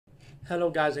Hello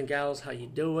guys and gals, how you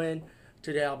doing?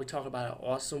 Today I'll be talking about an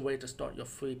awesome way to start your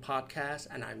free podcast,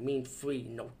 and I mean free,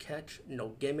 no catch, no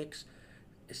gimmicks.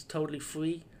 It's totally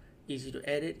free, easy to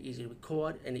edit, easy to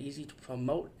record, and easy to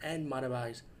promote and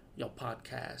monetize your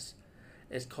podcast.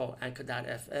 It's called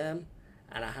Anchor.fm,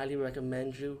 and I highly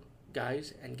recommend you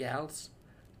guys and gals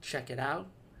check it out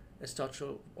and start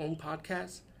your own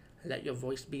podcast and let your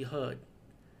voice be heard.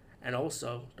 And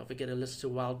also, don't forget to listen to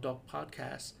Wild Dog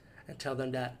Podcast and tell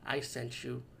them that I sent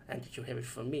you and that you hear it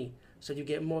from me, so you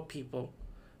get more people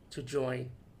to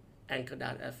join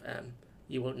Anchor.fm.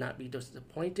 You will not be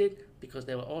disappointed because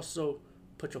they will also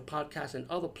put your podcast in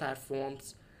other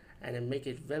platforms and then make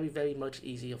it very, very much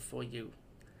easier for you.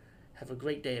 Have a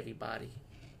great day, everybody.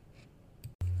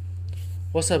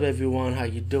 What's up, everyone? How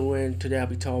you doing? Today I'll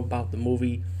be talking about the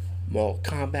movie Mortal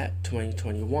Kombat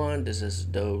 2021. This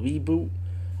is the reboot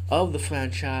of the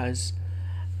franchise,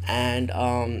 and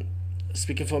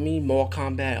speaking for me, Mortal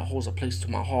Kombat holds a place to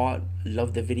my heart.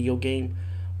 Love the video game,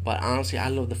 but honestly, I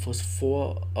love the first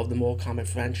four of the Mortal Kombat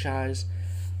franchise.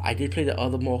 I did play the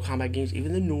other Mortal Kombat games,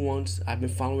 even the new ones. I've been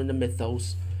following the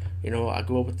mythos. I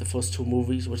grew up with the first two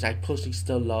movies, which I personally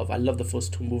still love. I love the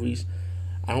first two movies.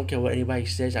 I don't care what anybody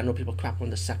says. I know people crap on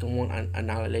the second one,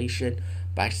 Annihilation,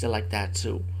 but I still like that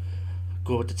too.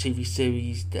 Grew up with the TV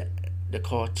series, the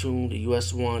cartoon, the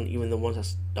US one, even the ones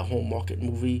that's the home market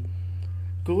movie.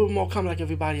 Grew up with Mortal Kombat like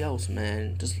everybody else,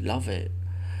 man. Just love it.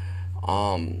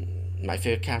 My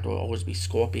favorite character will always be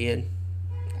Scorpion.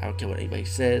 I don't care what anybody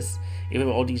says. Even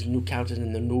with all these new characters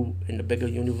in the bigger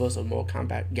universe of Mortal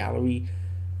Kombat gallery,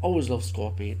 always love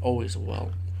Scorpion, always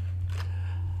will.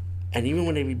 And even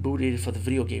when they rebooted it for the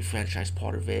video game franchise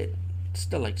part of it,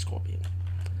 still like Scorpion.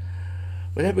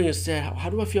 With that being said, how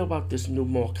do I feel about this new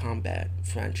Mortal Kombat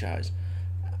franchise?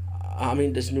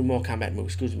 This new Mortal Kombat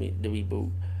movie, the reboot.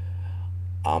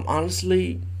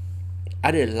 Honestly,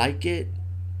 I didn't like it,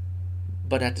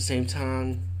 but at the same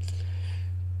time,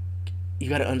 you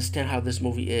gotta understand how this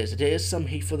movie is. There is some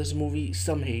hate for this movie,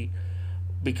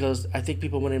 because I think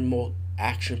people wanted more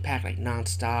action-packed, like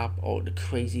non-stop, or the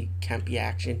crazy, campy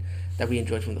action that we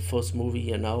enjoyed from the first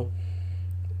movie,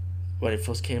 when it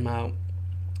first came out.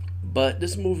 But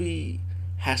this movie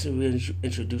hasn't really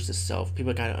introduced itself.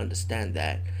 People gotta understand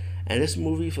that. And this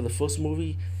movie, for the first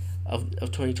movie of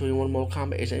 2021 Mortal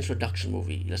Kombat, is an introduction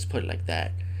movie. Let's put it like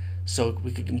that. So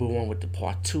we could move on with the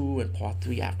part 2 and part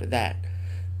 3 after that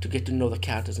to get to know the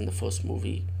characters in the first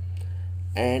movie.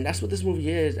 And that's what this movie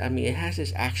is. It has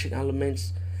its action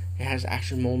elements, it has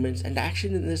action moments, and the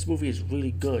action in this movie is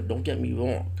really good, don't get me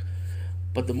wrong.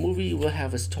 But the movie will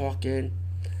have us talking.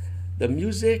 The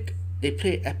music, they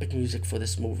play epic music for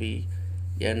this movie,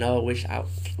 which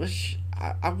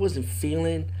I wasn't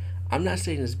feeling. I'm not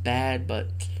saying it's bad, but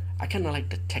I kind of like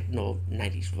the techno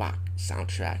 90s rock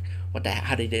soundtrack,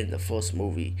 how they did in the first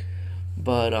movie.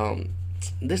 But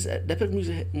this epic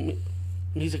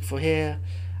music for here,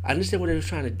 I understand what they were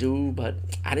trying to do, but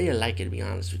I didn't like it, to be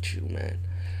honest with you,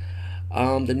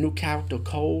 man. The new character,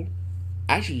 Cole,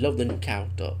 I actually love the new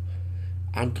character.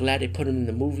 I'm glad they put him in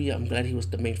the movie. I'm glad he was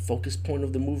the main focus point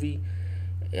of the movie.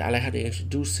 I like how they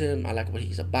introduce him. I like what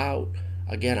he's about.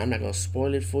 Again, I'm not going to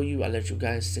spoil it for you. I'll let you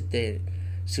guys sit there and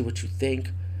see what you think,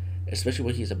 especially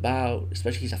what he's about.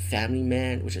 Especially he's a family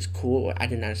man, which is cool. I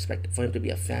did not expect for him to be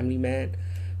a family man.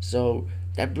 So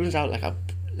that brings out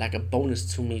like a bonus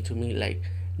to me. Like,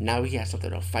 now he has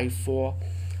something to fight for.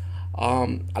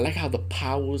 I like how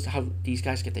how these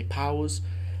guys get their powers.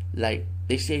 Like,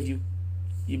 they say if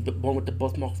you're born with the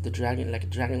birthmark of the dragon, like a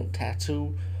dragon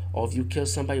tattoo, or if you kill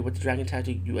somebody with the dragon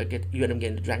tattoo, you end up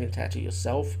getting the dragon tattoo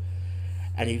yourself.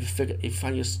 And if you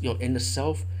find your inner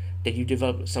self, then you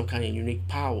develop some kind of unique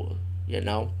power,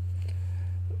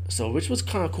 So, which was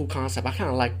kind of cool concept. I kind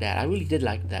of like that. I really did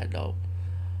like that, though.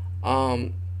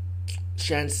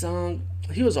 Shang Tsung,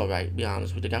 he was alright, to be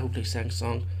honest, with the guy who plays Shang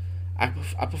Tsung. I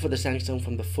prefer the Shang Tsung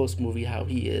from the first movie, how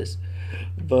he is.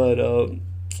 But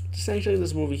Shang Tsung in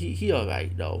this movie, he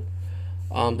alright, though.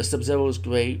 The Sub-Zero is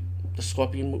great. The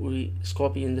Scorpion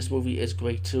in this movie is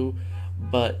great too,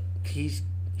 but he's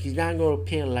not going to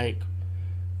appear like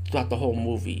throughout the whole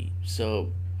movie.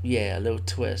 So yeah, a little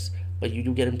twist, but you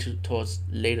do get him towards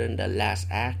later in the last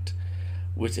act,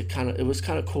 which it was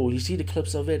kind of cool. You see the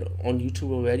clips of it on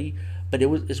YouTube already, but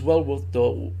it's well worth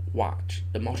the watch.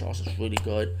 The martial arts is really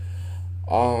good.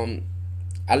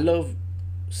 I love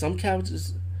some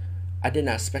characters I did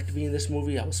not expect to be in this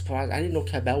movie. I was surprised. I didn't know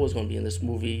Cabell was going to be in this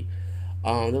movie.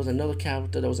 There was another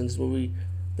character that was in this movie,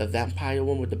 the vampire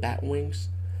one with the bat wings.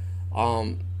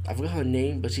 I forgot her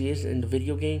name, but she is in the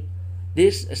video game.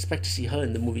 Didn't expect to see her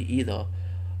in the movie either,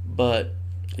 but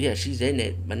yeah, she's in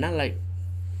it, but not like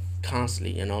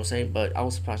constantly. You know what I'm saying? But I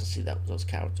was surprised to see that those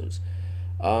characters.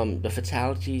 The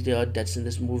fatality there that's in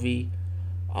this movie.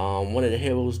 One of the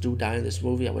heroes do die in this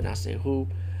movie. I would not say who.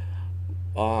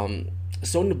 Um,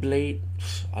 Sonya Blade,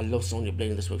 I love Sonya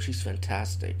Blade in this movie. She's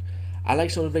fantastic. I like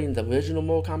Sonya Blade in the original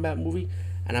Mortal Kombat movie,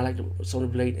 and I like Sonya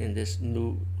Blade in this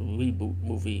new reboot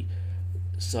movie.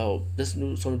 So this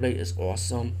new Sonya Blade is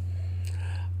awesome.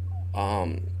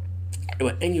 Um,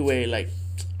 but anyway, like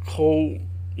Cole,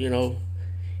 you know,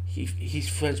 he's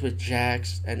friends with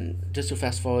Jax, and just to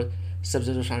fast forward, Sub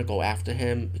Zero trying to go after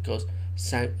him because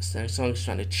Samsung's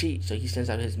trying to cheat, so he sends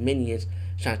out his minions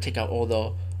trying to take out all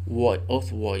the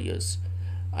Earth Warriors,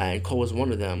 and Cole was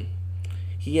one of them.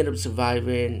 He ended up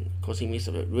surviving because he meets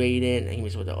up with Raiden and he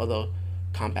meets with the other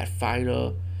combat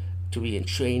fighter to be in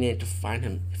training to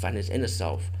find his inner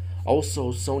self.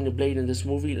 Also, Sonya Blade in this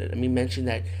movie, let me mention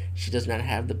that she does not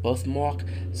have the birthmark,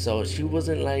 so she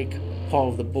wasn't like part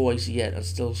of the boys yet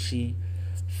until she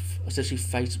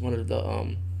fights one of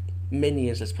the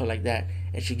minions, let's put it like that,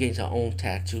 and she gains her own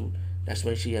tattoo. That's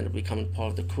when she ended up becoming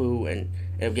part of the crew and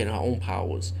ended up getting her own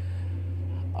powers.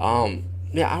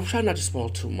 Yeah, I'm trying not to spoil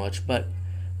too much, but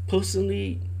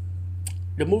personally,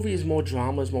 the movie is more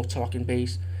drama, it's more talking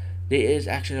based. There is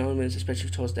action elements, especially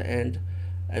towards the end.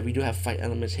 We do have fight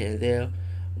elements here and there.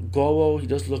 Goro, he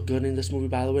does look good in this movie,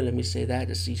 by the way. Let me say that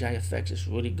the CGI effects is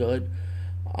really good.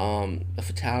 The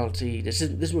fatality.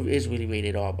 This movie is really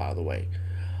rated R, by the way.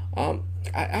 I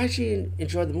actually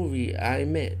enjoyed the movie, I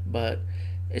admit, but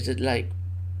is it like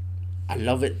I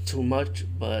love it too much?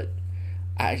 But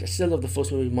I still love the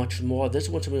first movie much more. This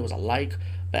one to me was a like,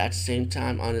 but at the same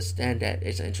time, I understand that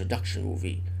it's an introduction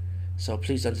movie, so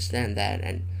please understand that,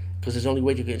 and because there's only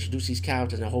way you can introduce these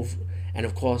characters and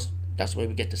of course that's why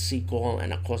we get the sequel,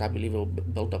 and of course I believe it will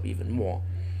build up even more.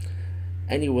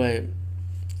 Anyway,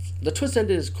 the twist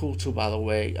ending is cool too. By the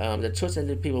way, the twist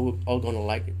ending people are gonna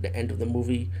like the end of the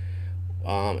movie.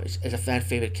 It's a fan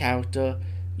favorite character.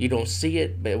 You don't see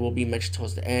it, but it will be mentioned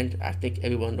towards the end. I think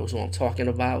everyone knows what I'm talking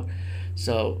about.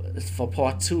 So for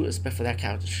part two, expect for that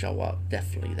character to show up.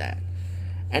 Definitely that.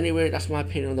 Anyway, that's my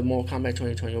opinion on the Mortal Kombat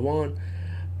 2021.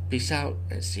 Peace out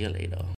and see you later.